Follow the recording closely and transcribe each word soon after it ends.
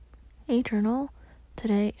Hey Journal,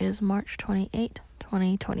 today is March 28,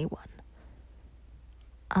 2021.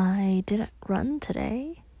 I didn't run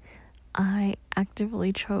today. I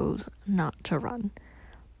actively chose not to run.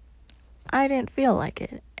 I didn't feel like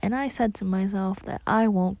it, and I said to myself that I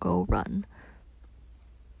won't go run.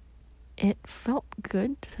 It felt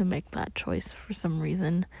good to make that choice for some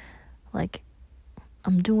reason, like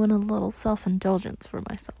I'm doing a little self-indulgence for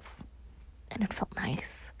myself, and it felt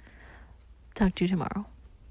nice. Talk to you tomorrow.